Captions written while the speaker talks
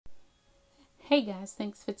Hey guys,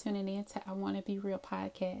 thanks for tuning in to I Want to Be Real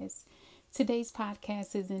podcast. Today's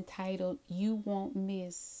podcast is entitled You Won't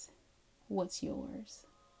Miss What's Yours.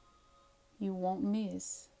 You won't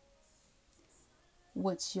miss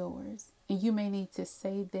what's yours. And you may need to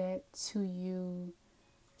say that to you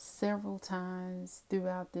several times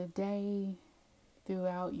throughout the day,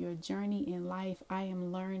 throughout your journey in life. I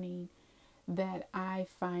am learning that I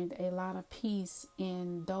find a lot of peace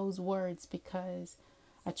in those words because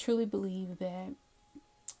I truly believe that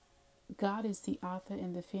God is the author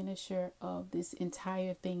and the finisher of this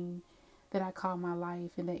entire thing that I call my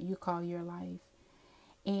life and that you call your life.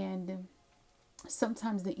 And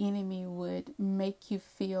sometimes the enemy would make you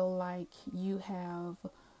feel like you have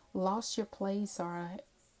lost your place or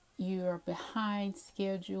you're behind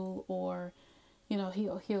schedule, or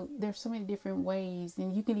he'll there's so many different ways,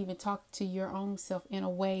 and you can even talk to your own self in a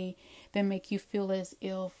way that make you feel as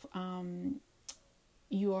if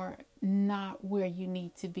you are not where you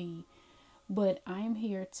need to be. But I'm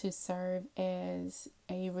here to serve as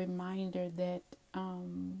a reminder that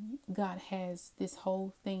God has this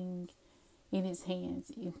whole thing in His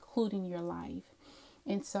hands, including your life.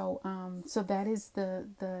 And so that is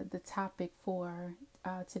the topic for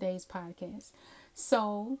today's podcast.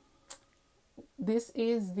 So this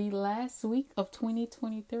is the last week of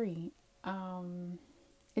 2023.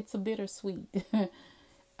 It's a bittersweet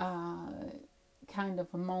kind of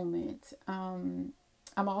a moment. I'm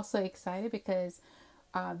also excited because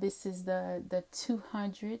this is the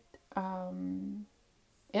 200th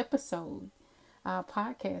episode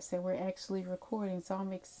podcast that we're actually recording. So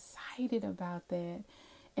I'm excited about that.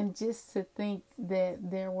 And just to think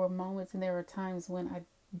that there were moments and there were times when I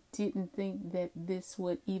didn't think that this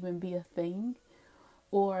would even be a thing,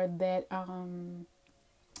 or that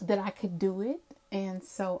that I could do it. And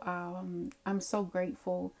so I'm so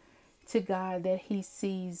grateful to God that He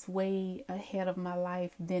sees way ahead of my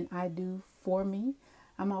life than I do for me.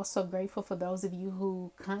 I'm also grateful for those of you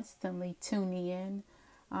who constantly tune in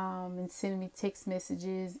and send me text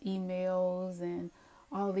messages, emails, and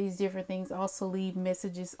all these different things. Also leave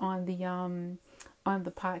messages on the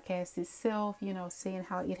podcast itself, saying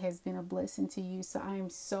how it has been a blessing to you. So I am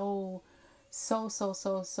so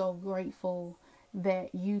grateful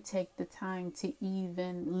that you take the time to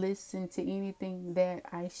even listen to anything that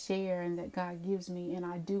I share and that God gives me. And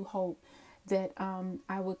I do hope that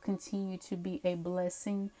I will continue to be a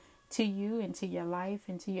blessing to you and to your life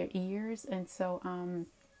and to your ears. And so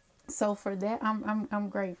for that, I'm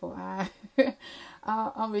grateful.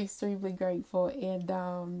 I'm extremely grateful.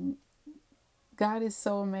 And God is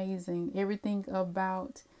so amazing. Everything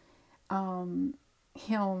about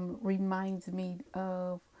Him reminds me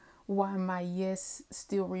of why my yes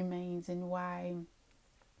still remains, and why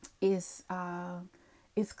it's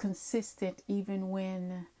consistent even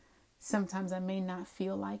when sometimes I may not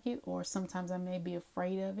feel like it, or sometimes I may be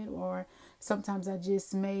afraid of it, or sometimes I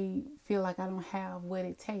just may feel like I don't have what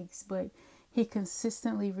it takes. But He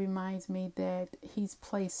consistently reminds me that He's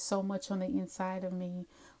placed so much on the inside of me,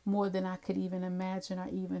 more than I could even imagine or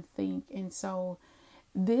even think. And so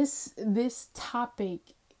this topic,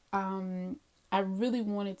 I really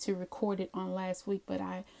wanted to record it on last week, but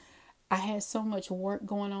I had so much work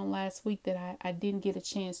going on last week that I didn't get a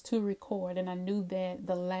chance to record. And I knew that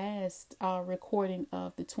the last recording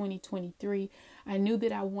of the 2023, I knew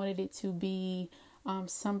that I wanted it to be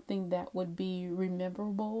something that would be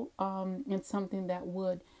rememberable, and something that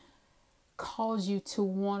would cause you to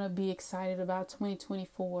want to be excited about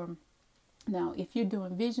 2024. Now, if you're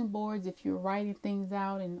doing vision boards, if you're writing things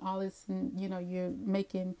out and all this, and you're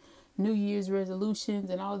making New Year's resolutions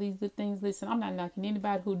and all these good things, listen, I'm not knocking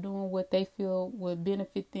anybody who doing what they feel would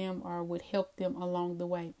benefit them or would help them along the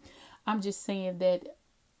way. I'm just saying that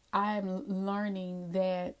I'm learning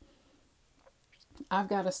that I've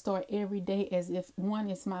got to start every day as if, one,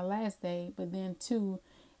 it's my last day, but then two,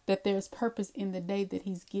 that there's purpose in the day that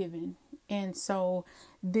He's given. And so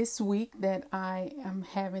this week that I am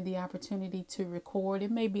having the opportunity to record, it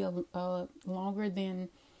may be a longer than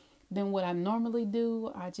what I normally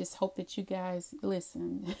do. I just hope that you guys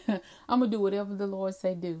listen. I'm going to do whatever the Lord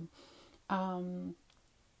say do. I'm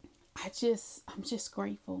just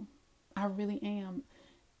grateful. I really am.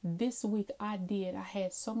 This week I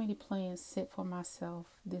had so many plans set for myself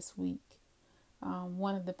this week.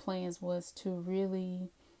 One of the plans was to really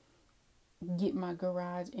get my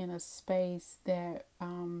garage in a space that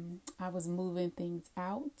I was moving things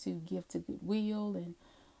out to give to Goodwill and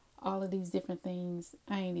all of these different things.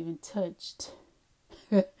 I ain't even touched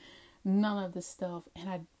none of the stuff, and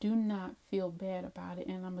I do not feel bad about it,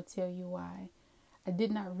 and I'm gonna tell you why. I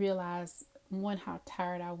did not realize, one, how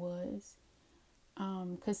tired I was,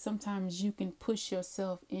 Because sometimes you can push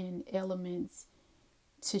yourself in elements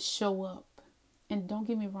to show up. And don't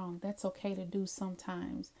get me wrong, that's okay to do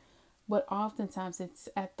sometimes. But oftentimes it's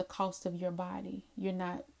at the cost of your body. You're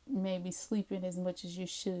not maybe sleeping as much as you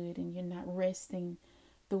should, and you're not resting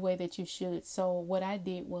the way that you should. So what I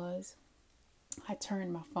did was I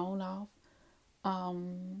turned my phone off.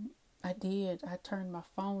 I turned my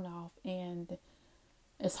phone off, and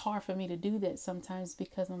it's hard for me to do that sometimes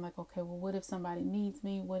because I'm like, okay, well, what if somebody needs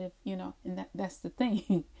me? What if, and that's the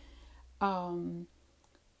thing.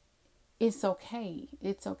 It's okay.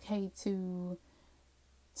 It's okay to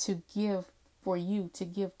give for you, to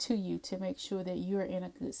give to you, to make sure that you're in a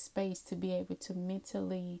good space to be able to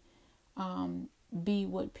mentally be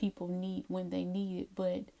what people need when they need it.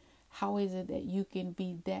 But how is it that you can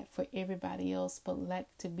be that for everybody else but lack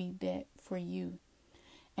to be that for you?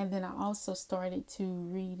 And then I also started to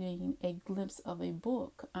reading a glimpse of a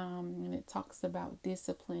book, and it talks about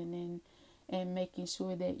discipline and making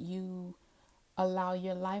sure that you allow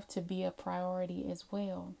your life to be a priority as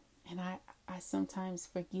well. And I sometimes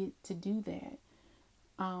forget to do that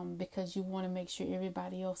because you want to make sure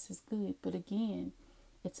everybody else is good. But again,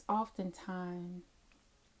 it's oftentimes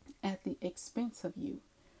at the expense of you.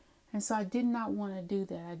 And so I did not want to do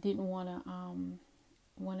that. I didn't want to,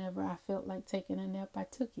 whenever I felt like taking a nap, I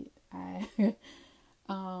took it.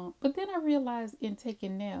 But then I realized in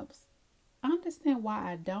taking naps, I understand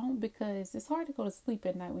why I don't, because it's hard to go to sleep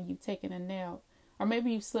at night when you've taken a nap. Or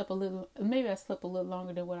maybe I slept a little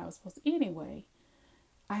longer than what I was supposed to. Anyway,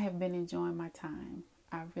 I have been enjoying my time.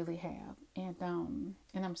 I really have. And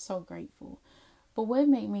I'm so grateful. But what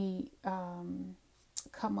made me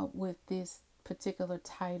come up with this particular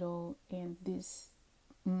title and this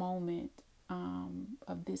moment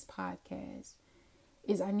of this podcast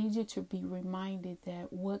is I need you to be reminded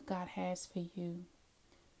that what God has for you,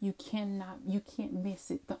 you can't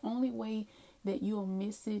miss it. The only way that you'll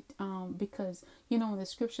miss it, because, when the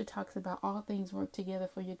scripture talks about all things work together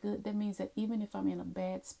for your good, that means that even if I'm in a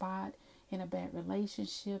bad spot, in a bad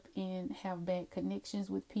relationship, and have bad connections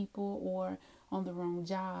with people, or on the wrong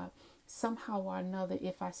job, somehow or another,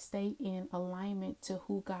 if I stay in alignment to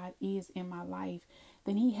who God is in my life,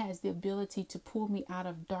 then He has the ability to pull me out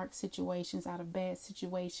of dark situations, out of bad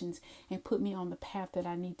situations, and put me on the path that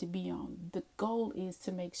I need to be on. The goal is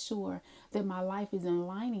to make sure that my life is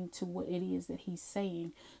aligning to what it is that He's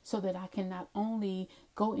saying, so that I can not only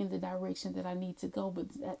go in the direction that I need to go, but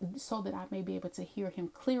so that I may be able to hear Him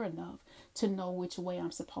clear enough to know which way I'm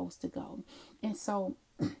supposed to go. And so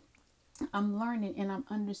I'm learning and I'm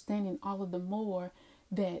understanding all of the more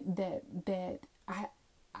that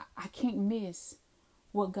I can't miss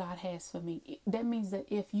what God has for me. That means that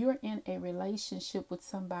if you're in a relationship with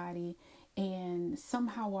somebody and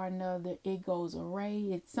somehow or another it goes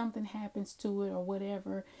awry, something happens to it or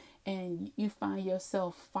whatever, and you find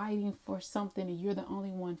yourself fighting for something and you're the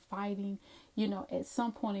only one fighting, at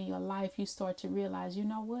some point in your life you start to realize,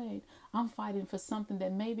 what, I'm fighting for something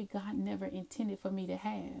that maybe God never intended for me to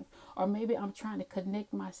have, or maybe I'm trying to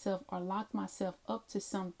connect myself or lock myself up to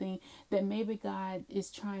something that maybe God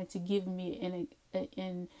is trying to give me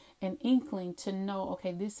an inkling to know,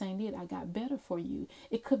 okay, this ain't it. I got better for you.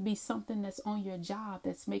 It could be something that's on your job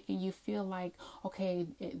that's making you feel like, okay,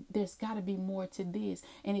 there's got to be more to this.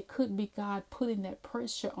 And it could be God putting that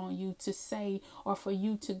pressure on you to say, or for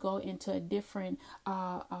you to go into a different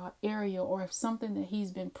area, or if something that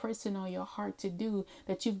He's been pressing on your heart to do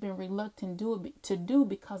that you've been reluctant to do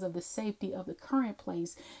because of the safety of the current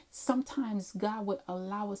place. Sometimes God would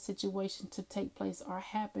allow a situation to take place or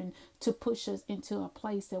happen to push us into a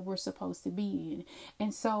place that we're supposed to be in.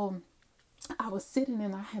 And so I was sitting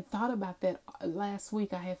and I had thought about that last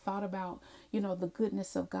week. I had thought about, the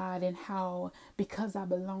goodness of God, and how, because I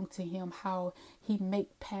belong to Him, how He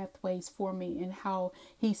make pathways for me and how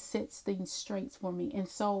He sets things straight for me. And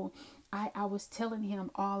so I was telling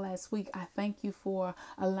Him all last week, I thank You for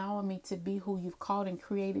allowing me to be who You've called and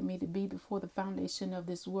created me to be before the foundation of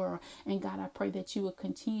this world. And God, I pray that You will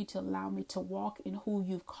continue to allow me to walk in who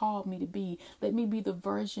You've called me to be. Let me be the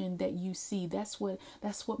version that You see. That's what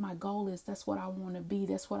my goal is. That's what I want to be.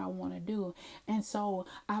 That's what I want to do. And so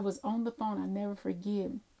I was on the phone. I never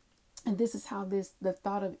forget. And this is how the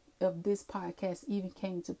thought of this podcast even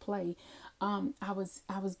came to play. I was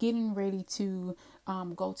getting ready to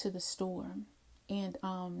go to the store, and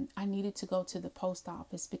I needed to go to the post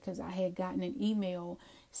office because I had gotten an email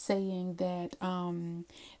saying that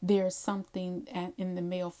there's something in the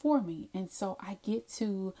mail for me. And so I get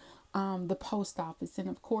to the post office, and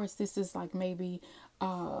of course this is like maybe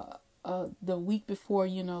the week before,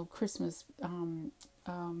 Christmas.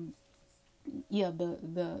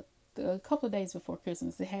 The a couple of days before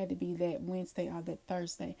Christmas. It had to be that Wednesday or that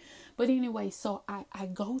Thursday. But anyway, so I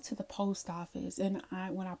go to the post office, and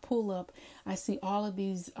when I pull up, I see all of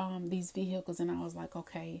these vehicles, and I was like,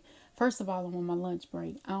 okay, first of all, I'm on my lunch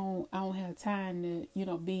break. I don't have time to,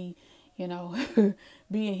 be,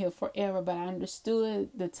 be in here forever. But I understood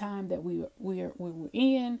the time that we were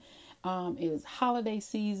in. It was holiday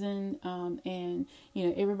season, and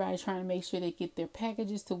everybody's trying to make sure they get their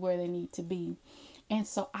packages to where they need to be. And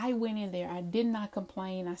so I went in there. I did not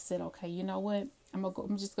complain. I said, okay, you know what?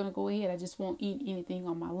 I'm just gonna go ahead. I just won't eat anything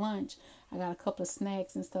on my lunch. I got a couple of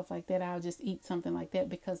snacks and stuff like that. I'll just eat something like that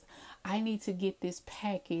because I need to get this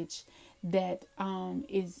package that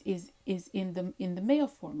is in the mail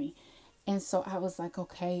for me. And so I was like,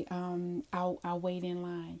 okay, I'll wait in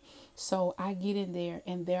line. So I get in there,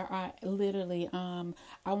 and there are literally, I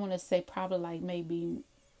want to say probably like maybe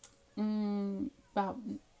about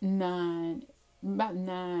nine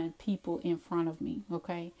people in front of me.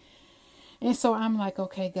 Okay. And so I'm like,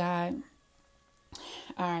 okay, God,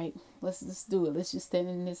 all right, let's do it. Let's just stand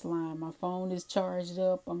in this line. My phone is charged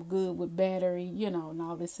up. I'm good with battery, and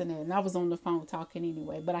all this and that. And I was on the phone talking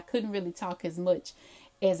anyway, but I couldn't really talk as much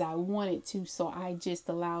as I wanted to. So I just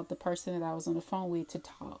allowed the person that I was on the phone with to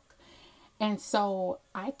talk. And so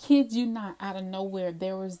I kid you not, out of nowhere,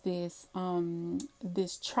 there was this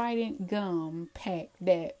Trident gum pack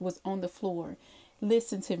that was on the floor.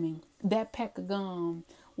 Listen to me. That pack of gum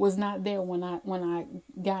was not there when I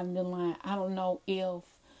got in the line. I don't know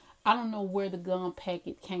where the gum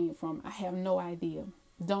packet came from. I have no idea.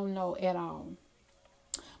 Don't know at all.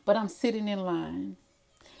 But I'm sitting in line,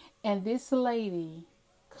 and this lady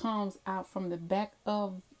comes out from the back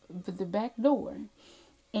door,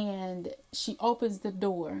 and she opens the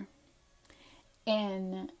door,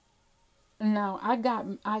 and now I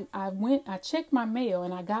checked my mail,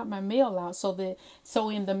 and I got my mail out so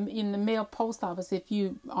in the mail post office, if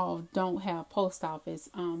you all don't have post office,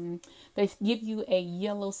 they give you a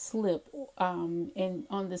yellow slip, and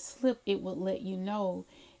on the slip it will let you know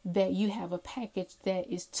that you have a package that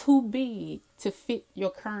is too big to fit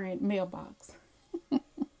your current mailbox.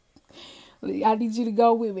 I need you to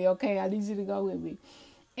go with me, okay? I need you to go with me.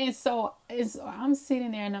 And so I'm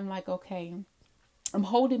sitting there, and I'm like, okay, I'm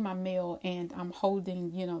holding my mail, and I'm holding,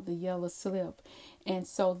 the yellow slip. And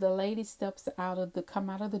so the lady come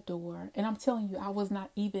out of the door, and I'm telling you, I was not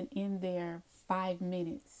even in there 5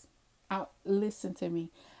 minutes. Listen to me.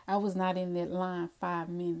 I was not in that line 5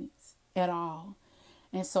 minutes at all.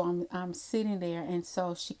 And so I'm sitting there, and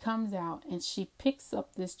so she comes out, and she picks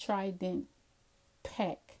up this Trident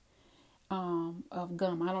pack of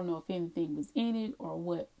gum. I don't know if anything was in it or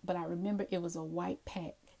what, but I remember it was a white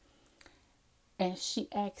pack. And she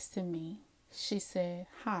asked me, she said,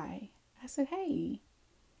 hi. I said, hey.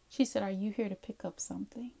 She said, are you here to pick up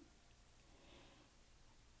something?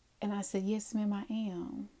 And I said, yes, ma'am, I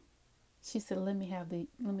am. She said, let me have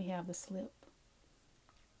the slip.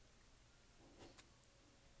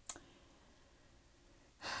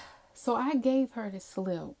 So I gave her the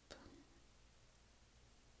slip.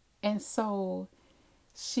 And so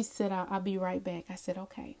she said, I'll be right back. I said,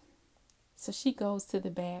 okay. So she goes to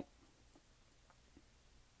the back.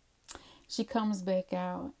 She comes back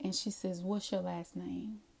out, and she says, what's your last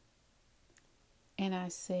name? And I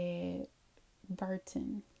said,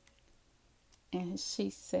 Burton. And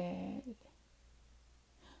she said,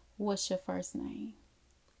 what's your first name?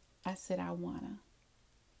 I said, Iwana.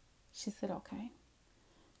 She said, okay.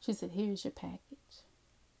 She said, here's your package.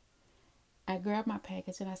 I grabbed my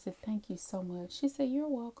package, and I said, thank you so much. She said, you're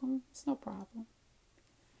welcome. It's no problem.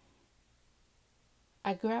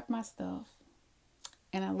 I grabbed my stuff,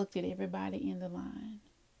 and I looked at everybody in the line.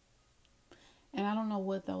 And I don't know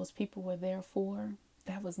what those people were there for.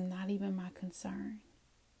 That was not even my concern.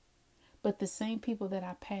 But the same people that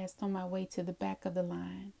I passed on my way to the back of the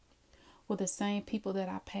line were the same people that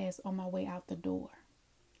I passed on my way out the door.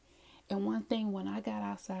 And one thing, when I got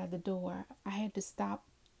outside the door, I had to stop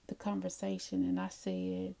the conversation, and I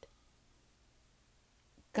said,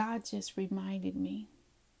 God just reminded me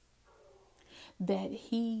that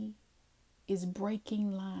He is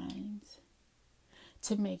breaking lines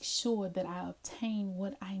to make sure that I obtain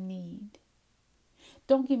what I need.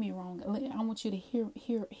 Don't get me wrong. I want you to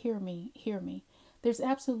hear me. There's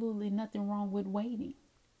absolutely nothing wrong with waiting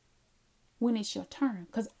when it's your turn,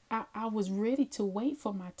 because I was ready to wait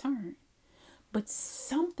for my turn. But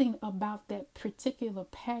something about that particular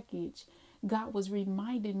package, God was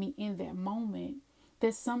reminding me in that moment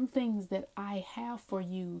that some things that I have for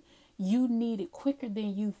you, you need it quicker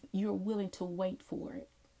than you're willing to wait for it.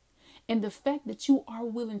 And the fact that you are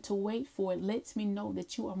willing to wait for it lets me know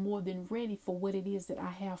that you are more than ready for what it is that I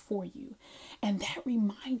have for you. And that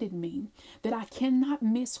reminded me that I cannot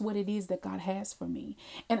miss what it is that God has for me.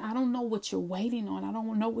 And I don't know what you're waiting on. I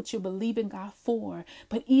don't know what you're believing God for.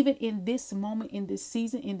 But even in this moment, in this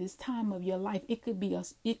season, in this time of your life, it could be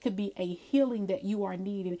a healing that you are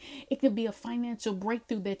needing. It could be a financial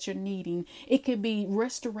breakthrough that you're needing. It could be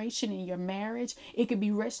restoration in your marriage. It could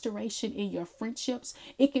be restoration in your friendships.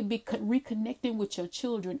 It could be reconnecting with your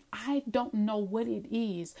children. I don't know what it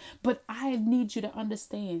is, but I need you to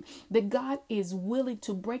understand that God is willing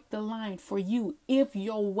to break the line for you if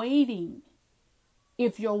you're waiting.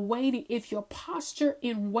 If your posture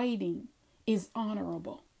in waiting is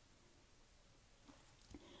honorable.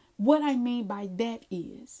 What I mean by that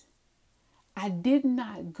is, I did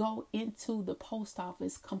not go into the post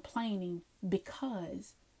office complaining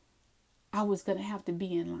because I was going to have to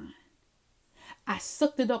be in line. I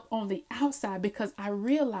sucked it up on the outside because I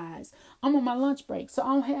realized I'm on my lunch break, so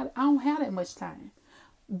I don't have that much time.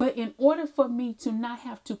 But in order for me to not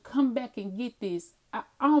have to come back and get this, I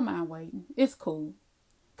don't mind waiting. It's cool.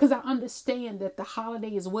 Because I understand that the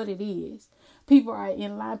holiday is what it is. People are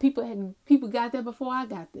in line. People got there before I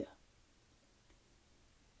got there.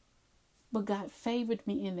 But God favored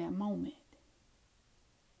me in that moment.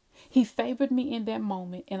 He favored me in that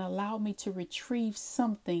moment and allowed me to retrieve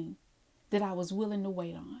something that I was willing to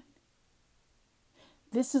wait on.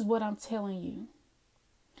 This is what I'm telling you.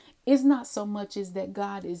 It's not so much as that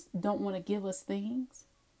God don't want to give us things.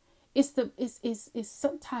 It's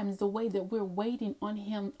sometimes the way that we're waiting on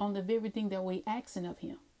him on the very thing that we're asking of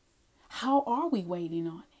him. How are we waiting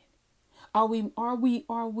on it? Are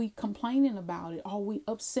we complaining about it? Are we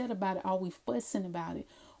upset about it? Are we fussing about it?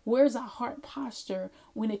 Where's our heart posture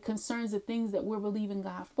when it concerns the things that we're believing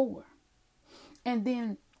God for? And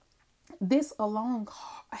then this alone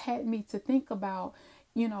had me to think about,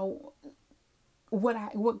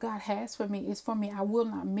 what God has for me is for me. I will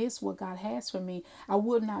not miss what God has for me. I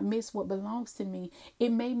will not miss what belongs to me. It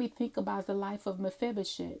made me think about the life of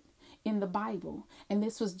Mephibosheth in the Bible. And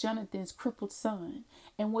this was Jonathan's crippled son.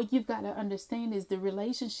 And what you've got to understand is the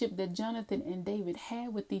relationship that Jonathan and David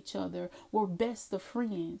had with each other were best of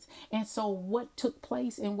friends. And so what took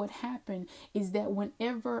place and what happened is that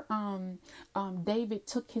whenever David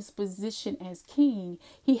took his position as king,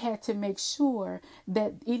 he had to make sure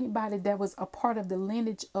that anybody that was a part of the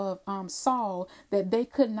lineage of Saul, that they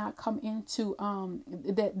could not come into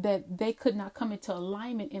that they could not come into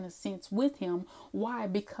alignment in a sense with him. Why?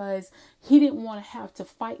 Because he didn't want to have to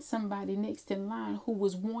fight somebody next in line who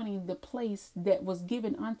was wanting the place that was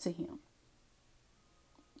given unto him.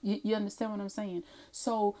 You understand what I'm saying?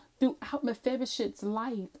 So throughout Mephibosheth's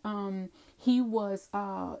life, he was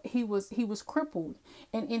crippled,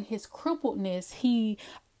 and in his crippledness, he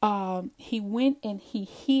went and he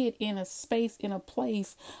hid in a space, in a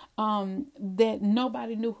place that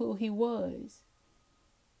nobody knew who he was.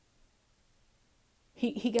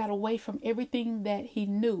 He got away from everything that he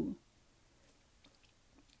knew.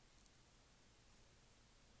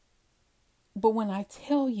 But when I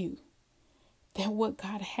tell you that what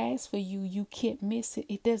God has for you, you can't miss it.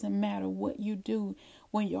 It doesn't matter what you do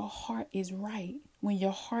when your heart is right, when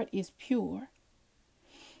your heart is pure.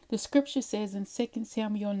 The scripture says in 2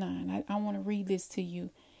 Samuel 9, I want to read this to you.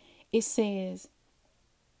 It says,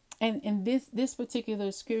 and this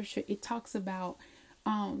particular scripture, it talks about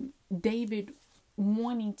David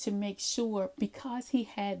wanting to make sure, because he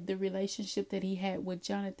had the relationship that he had with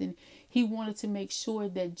Jonathan, he wanted to make sure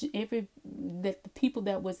that that the people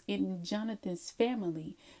that was in Jonathan's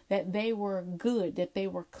family, that they were good, that they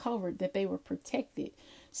were covered, that they were protected.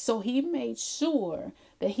 So he made sure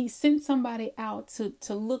that he sent somebody out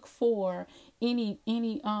to look for any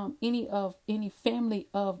family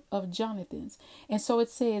of Jonathan's. And so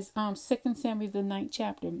it says 2 Samuel the 9th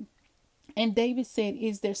chapter. And David said,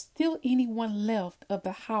 "Is there still anyone left of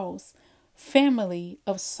the house, family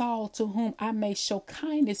of Saul, to whom I may show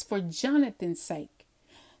kindness for Jonathan's sake?"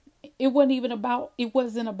 It wasn't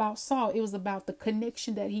about Saul. It was about the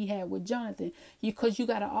connection that he had with Jonathan. Because you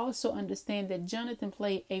got to also understand that Jonathan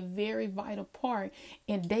played a very vital part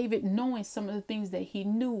in David knowing some of the things that he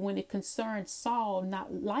knew when it concerned Saul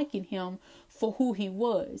not liking him for who he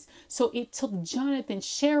was. So it took Jonathan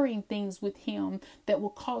sharing things with him that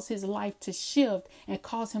will cause his life to shift and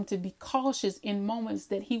cause him to be cautious in moments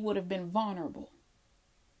that he would have been vulnerable.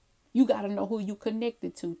 You got to know who you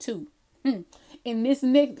connected to too. In this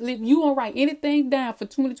next, if you want to write anything down for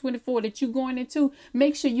 2024 that you're going into,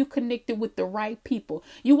 make sure you're connected with the right people.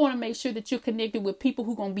 You want to make sure that you're connected with people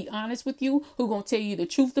who going to be honest with you, who going to tell you the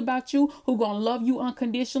truth about you, who going to love you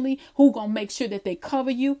unconditionally, who going to make sure that they cover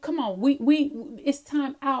you. Come on, it's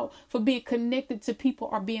time out for being connected to people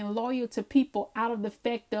or being loyal to people out of the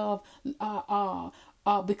fact of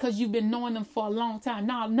because you've been knowing them for a long time.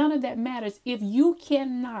 Now, none of that matters if you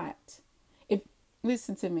cannot. If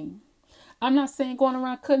listen to me. I'm not saying going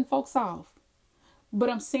around cutting folks off, but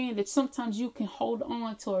I'm saying that sometimes you can hold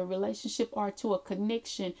on to a relationship or to a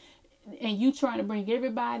connection, and you trying to bring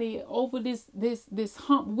everybody over this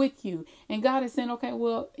hump with you. And God is saying, okay,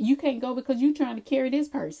 well, you can't go because you're trying to carry this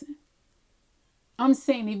person. I'm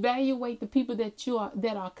saying evaluate the people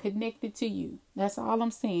that are connected to you. That's all I'm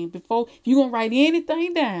saying. Before, if you're gonna write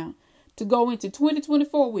anything down to go into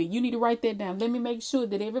 2024 with, you need to write that down. Let me make sure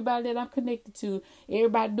that everybody that I'm connected to,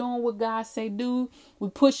 everybody doing what God say do. We're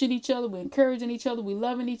pushing each other, we're encouraging each other, we're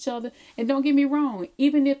loving each other. And don't get me wrong,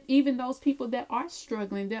 even those people that are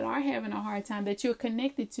struggling, that are having a hard time, that you're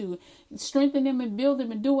connected to, strengthen them and build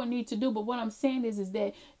them and do what you need to do. But what I'm saying is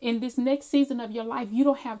that in this next season of your life, you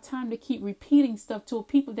don't have time to keep repeating stuff to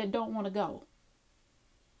people that don't want to go.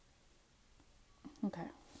 Okay.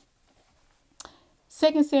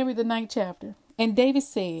 2 Samuel, the 9th chapter. And David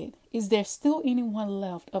said, is there still anyone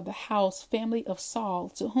left of the family of Saul,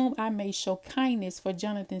 to whom I may show kindness for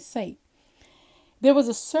Jonathan's sake? There was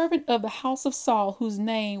a servant of the house of Saul whose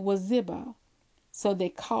name was Ziba. So they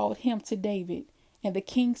called him to David. And the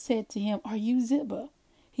king said to him, are you Ziba?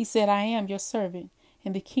 He said, I am your servant.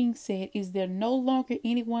 And the king said, is there no longer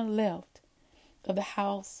anyone left of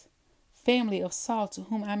the family of Saul, to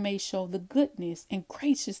whom I may show the goodness and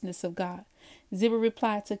graciousness of God? Ziba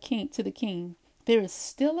replied to the king, there is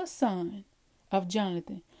still a son of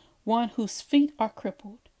Jonathan, one whose feet are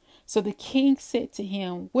crippled. So the king said to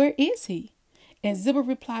him, where is he? And Ziba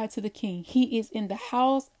replied to the king, he is in the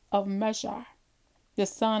house of Meshar, the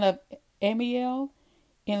son of Amiel,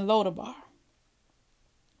 in Lodabar.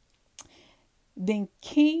 Then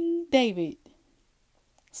King David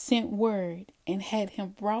sent word and had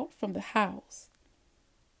him brought from the house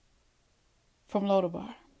from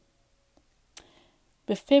Lodabar.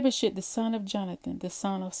 Mephibosheth, the son of Jonathan, the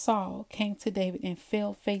son of Saul, came to David and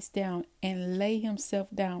fell face down and lay himself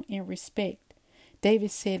down in respect.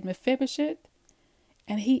 David said, Mephibosheth?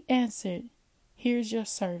 And he answered, here's your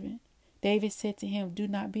servant. David said to him, do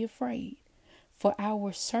not be afraid, for I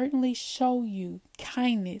will certainly show you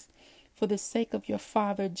kindness for the sake of your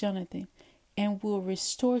father Jonathan, and will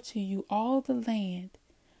restore to you all the land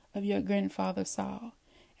of your grandfather Saul,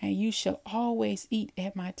 and you shall always eat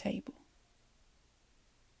at my table.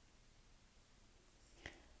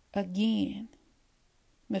 Again,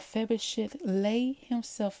 Mephibosheth lay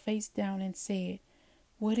himself face down and said,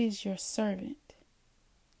 what is your servant,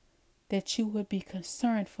 that you would be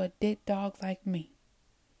concerned for a dead dog like me?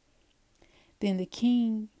 Then the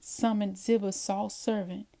king summoned Ziba, Saul's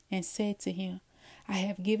servant, and said to him, I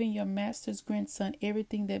have given your master's grandson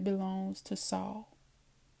everything that belongs to Saul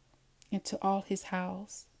and to all his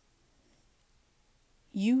house.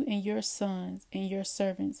 You and your sons and your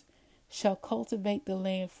servants shall cultivate the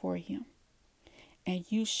land for him, and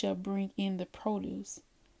you shall bring in the produce,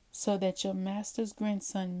 so that your master's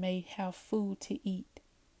grandson may have food to eat.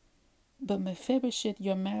 But Mephibosheth,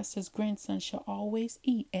 your master's grandson, shall always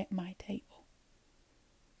eat at my table.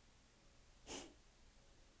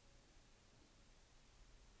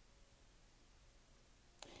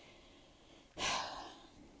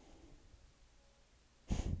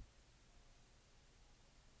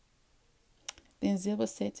 Then Ziba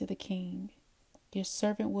said to the king, your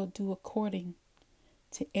servant will do according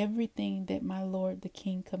to everything that my lord the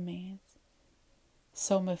king commands.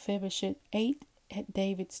 So Mephibosheth ate at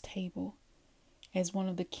David's table as one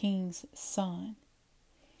of the king's sons.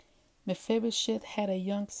 Mephibosheth had a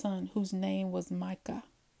young son whose name was Micah.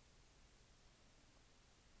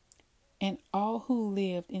 And all who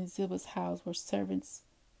lived in Ziba's house were servants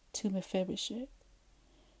to Mephibosheth.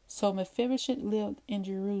 So Mephibosheth lived in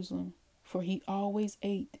Jerusalem, for he always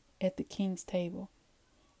ate at the king's table,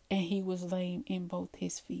 and he was lame in both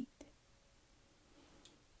his feet.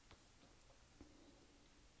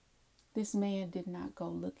 This man did not go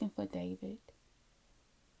looking for David.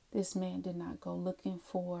 This man did not go looking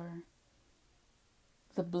for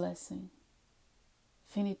the blessing.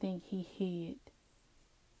 If anything, he hid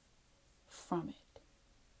from it.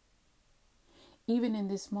 Even in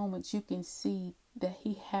this moment, you can see that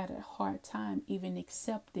he had a hard time even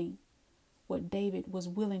accepting what David was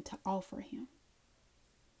willing to offer him,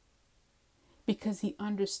 because he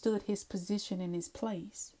understood his position and his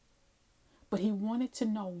place. But he wanted to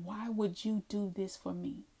know, why would you do this for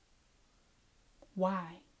me?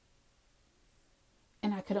 Why?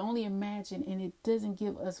 And I could only imagine, and it doesn't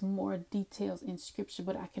give us more details in scripture,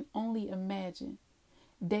 but I can only imagine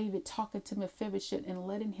David talking to Mephibosheth and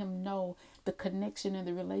letting him know the connection and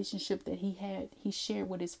the relationship that he shared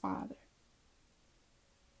with his father.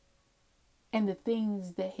 And the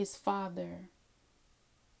things that his father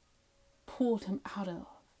pulled him out of.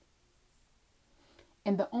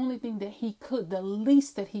 And the only thing that the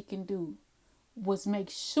least that he can do was make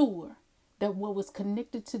sure that what was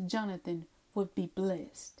connected to Jonathan would be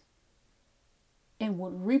blessed and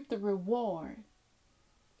would reap the reward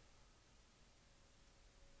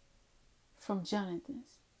from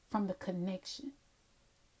Jonathan's, from the connection.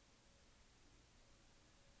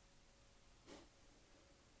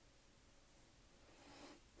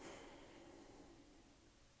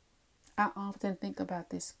 I often think about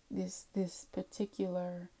this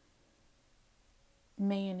particular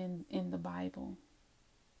man in the Bible,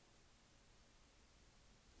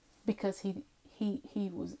 because he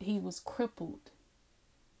was crippled,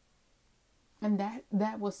 and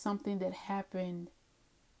that was something that happened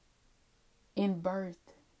in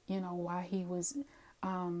birth, while he was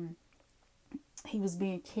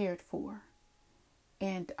being cared for,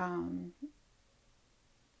 and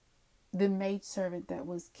the maidservant that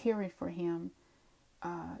was caring for him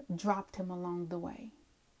dropped him along the way.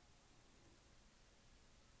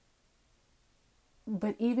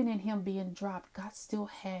 But even in him being dropped, God still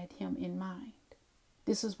had him in mind.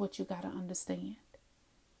 This is what you got to understand.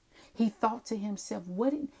 He thought to himself,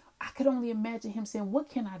 I could only imagine him saying, what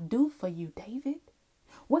can I do for you, David?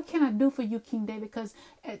 What can I do for you, King David?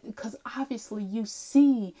 Because obviously you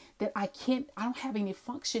see that I don't have any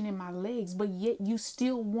function in my legs, but yet you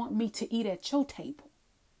still want me to eat at your table.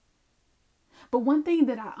 But one thing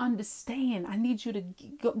that I understand, I need you to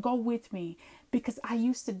go with me, because I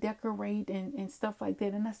used to decorate and stuff like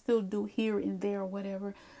that. And I still do here and there or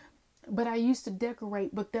whatever. But I used to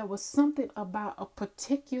decorate, but there was something about a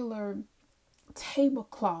particular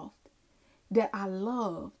tablecloth that I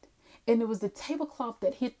loved. And it was the tablecloth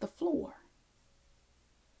that hit the floor.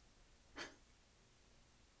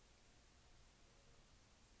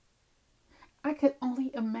 I could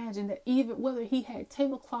only imagine that, even whether he had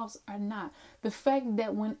tablecloths or not, the fact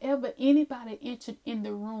that whenever anybody entered in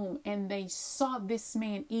the room and they saw this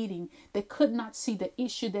man eating, they could not see the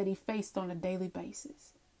issue that he faced on a daily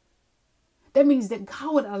basis. That means that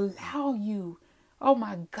God would allow you, oh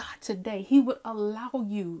my God, today, he would allow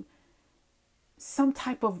you some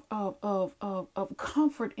type of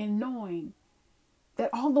comfort in knowing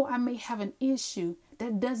that although I may have an issue,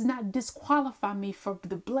 that does not disqualify me for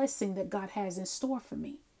the blessing that God has in store for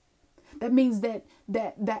me. That means that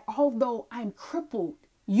although I'm crippled,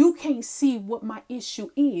 you can't see what my issue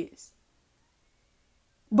is,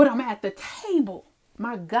 but I'm at the table.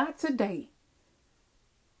 My God, today,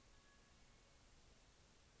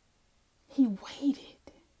 he waited.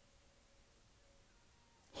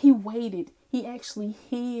 He waited. He actually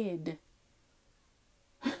hid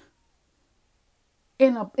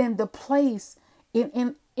in the place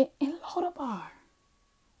in Lodabar,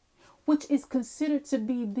 which is considered to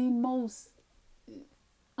be the most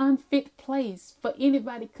unfit place for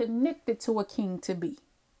anybody connected to a king to be.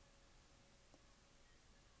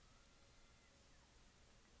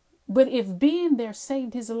 But if being there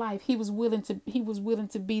saved his life, he was willing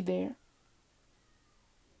to be there.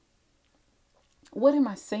 What am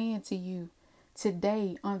I saying to you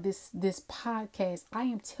today on this podcast? I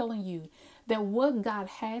am telling you that what God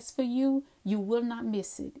has for you, you will not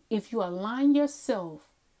miss it if you align yourself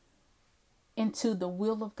into the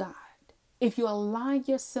will of God. If you align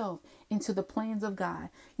yourself into the plans of God.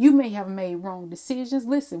 You may have made wrong decisions.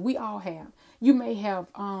 Listen, we all have. You may have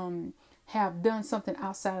done something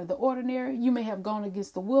outside of the ordinary. You may have gone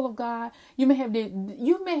against the will of God. You may have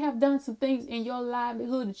done some things in your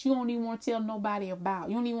livelihood that you don't even want to tell nobody about.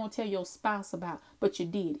 You don't even want to tell your spouse about, but you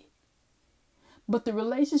did it. But the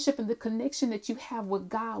relationship and the connection that you have with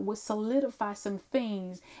God will solidify some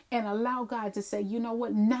things and allow God to say, you know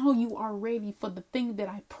what? Now you are ready for the thing that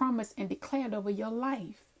I promised and declared over your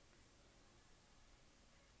life.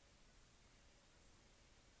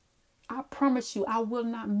 I promise you, I will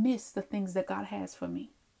not miss the things that God has for me.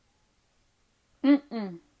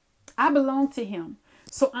 I belong to him.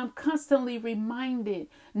 So I'm constantly reminded,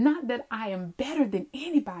 not that I am better than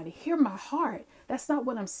anybody. Hear my heart. That's not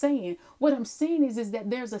what I'm saying. What I'm saying is that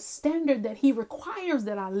there's a standard that he requires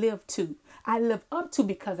that I live to. I live up to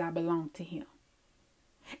because I belong to him.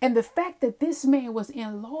 And the fact that this man was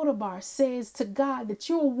in Lodabar says to God that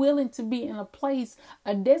you're willing to be in a place,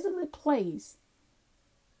 a desolate place,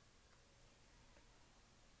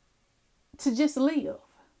 to just live.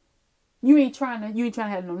 You ain't trying to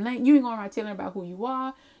have no name. You ain't going around telling about who you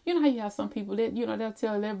are. You know how you have some people that, they'll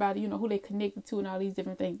tell everybody, who they connected to and all these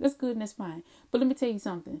different things. That's good and that's fine. But let me tell you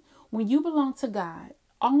something. When you belong to God,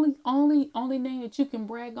 only name that you can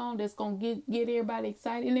brag on that's gonna get everybody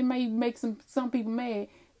excited, and it may make some people mad.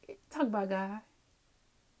 Talk about God.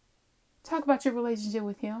 Talk about your relationship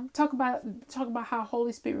with Him. Talk about how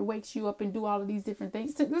Holy Spirit wakes you up and do all of these different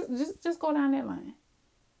things. Just go down that line.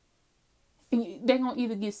 And they're going to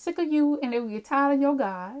either get sick of you and they'll get tired of your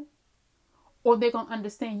God, or they're going to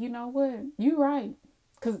understand, you know what? You're right.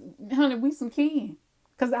 Because, honey, we some kin.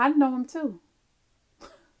 Because I know Him too.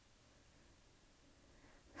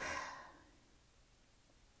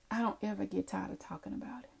 I don't ever get tired of talking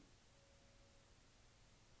about it.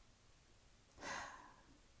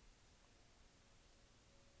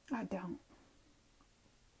 I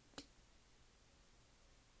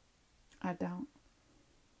don't.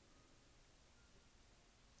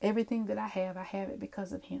 Everything that I have it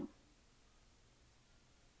because of Him.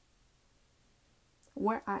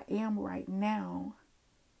 Where I am right now,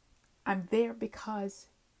 I'm there because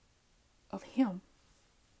of Him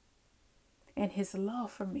and His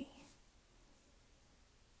love for me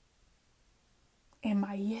and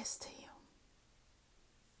my yes to Him.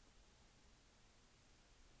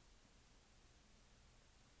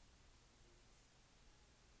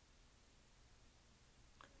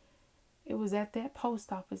 It was at that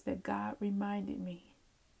post office that God reminded me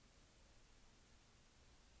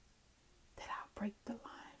that I'll break the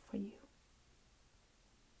line for you.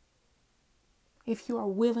 If you are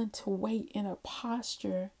willing to wait in a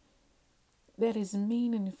posture that is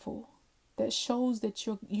meaningful, that shows that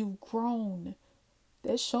you've grown,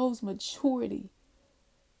 that shows maturity,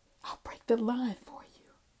 I'll break the line for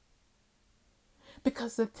you.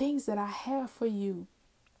 Because the things that I have for you,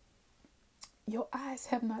 your eyes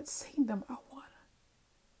have not seen them,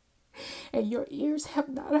 and your ears have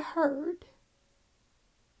not heard.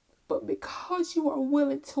 But because you are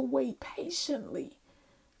willing to wait patiently,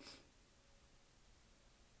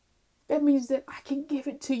 that means that I can give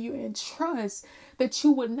it to you and trust that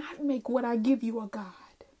you will not make what I give you a God.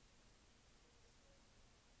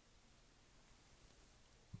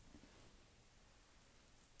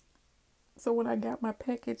 So when I got my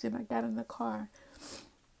package and I got in the car,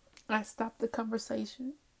 I stopped the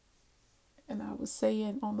conversation and I was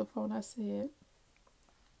saying on the phone, I said,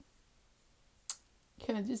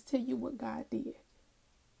 can I just tell you what God did?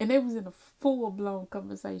 And it was in a full-blown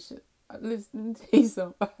conversation. Listening to you,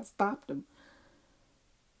 so I stopped him.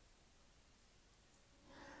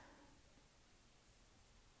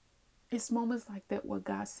 It's moments like that where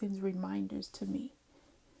God sends reminders to me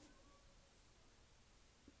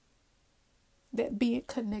that being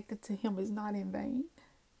connected to Him is not in vain.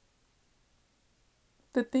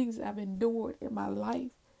 The things I've endured in my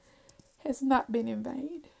life has not been in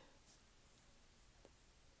vain.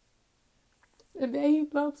 And that He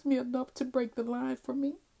loves me enough to break the line for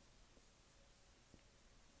me.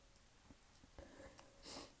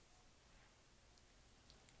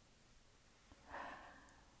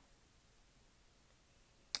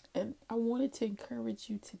 And I wanted to encourage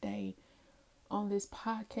you today on this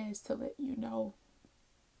podcast to let you know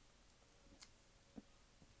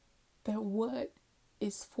that what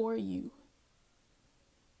is for you,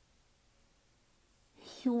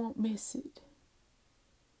 you won't miss it.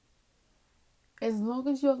 As long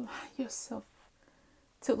as you align yourself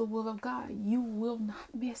to the will of God, you will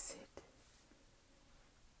not miss it.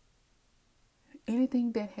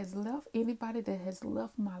 Anything that has left, anybody that has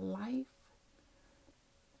left my life,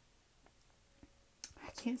 I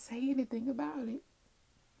can't say anything about it.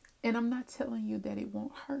 And I'm not telling you that it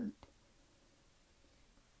won't hurt.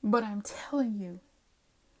 But I'm telling you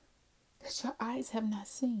that your eyes have not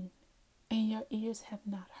seen and your ears have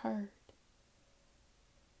not heard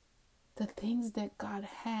the things that God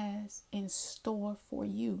has in store for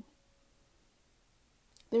you.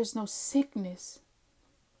 There's no sickness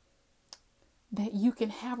that you can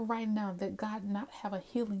have right now that God not have a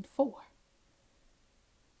healing for.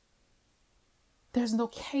 There's no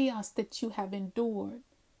chaos that you have endured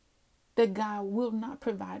that God will not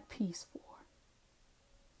provide peace for.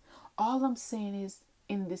 All I'm saying is,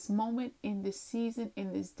 in this moment, in this season,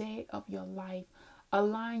 in this day of your life,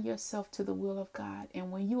 align yourself to the will of God.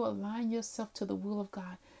 And when you align yourself to the will of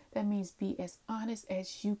God, that means be as honest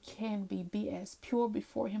as you can be as pure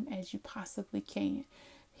before Him as you possibly can.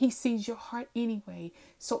 He sees your heart anyway.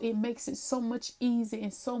 So it makes it so much easier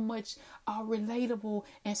and so much relatable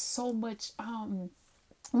and so much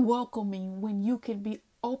welcoming when you can be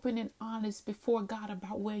open and honest before God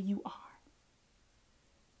about where you are.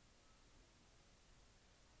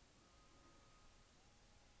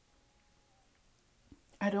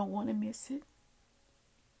 I don't want to miss it.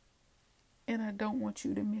 And I don't want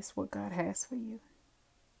you to miss what God has for you.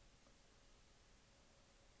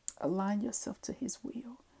 Align yourself to His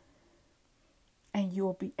will. And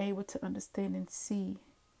you'll be able to understand and see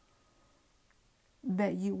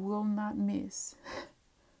that you will not miss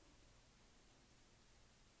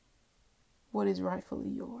what is rightfully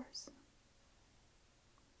yours.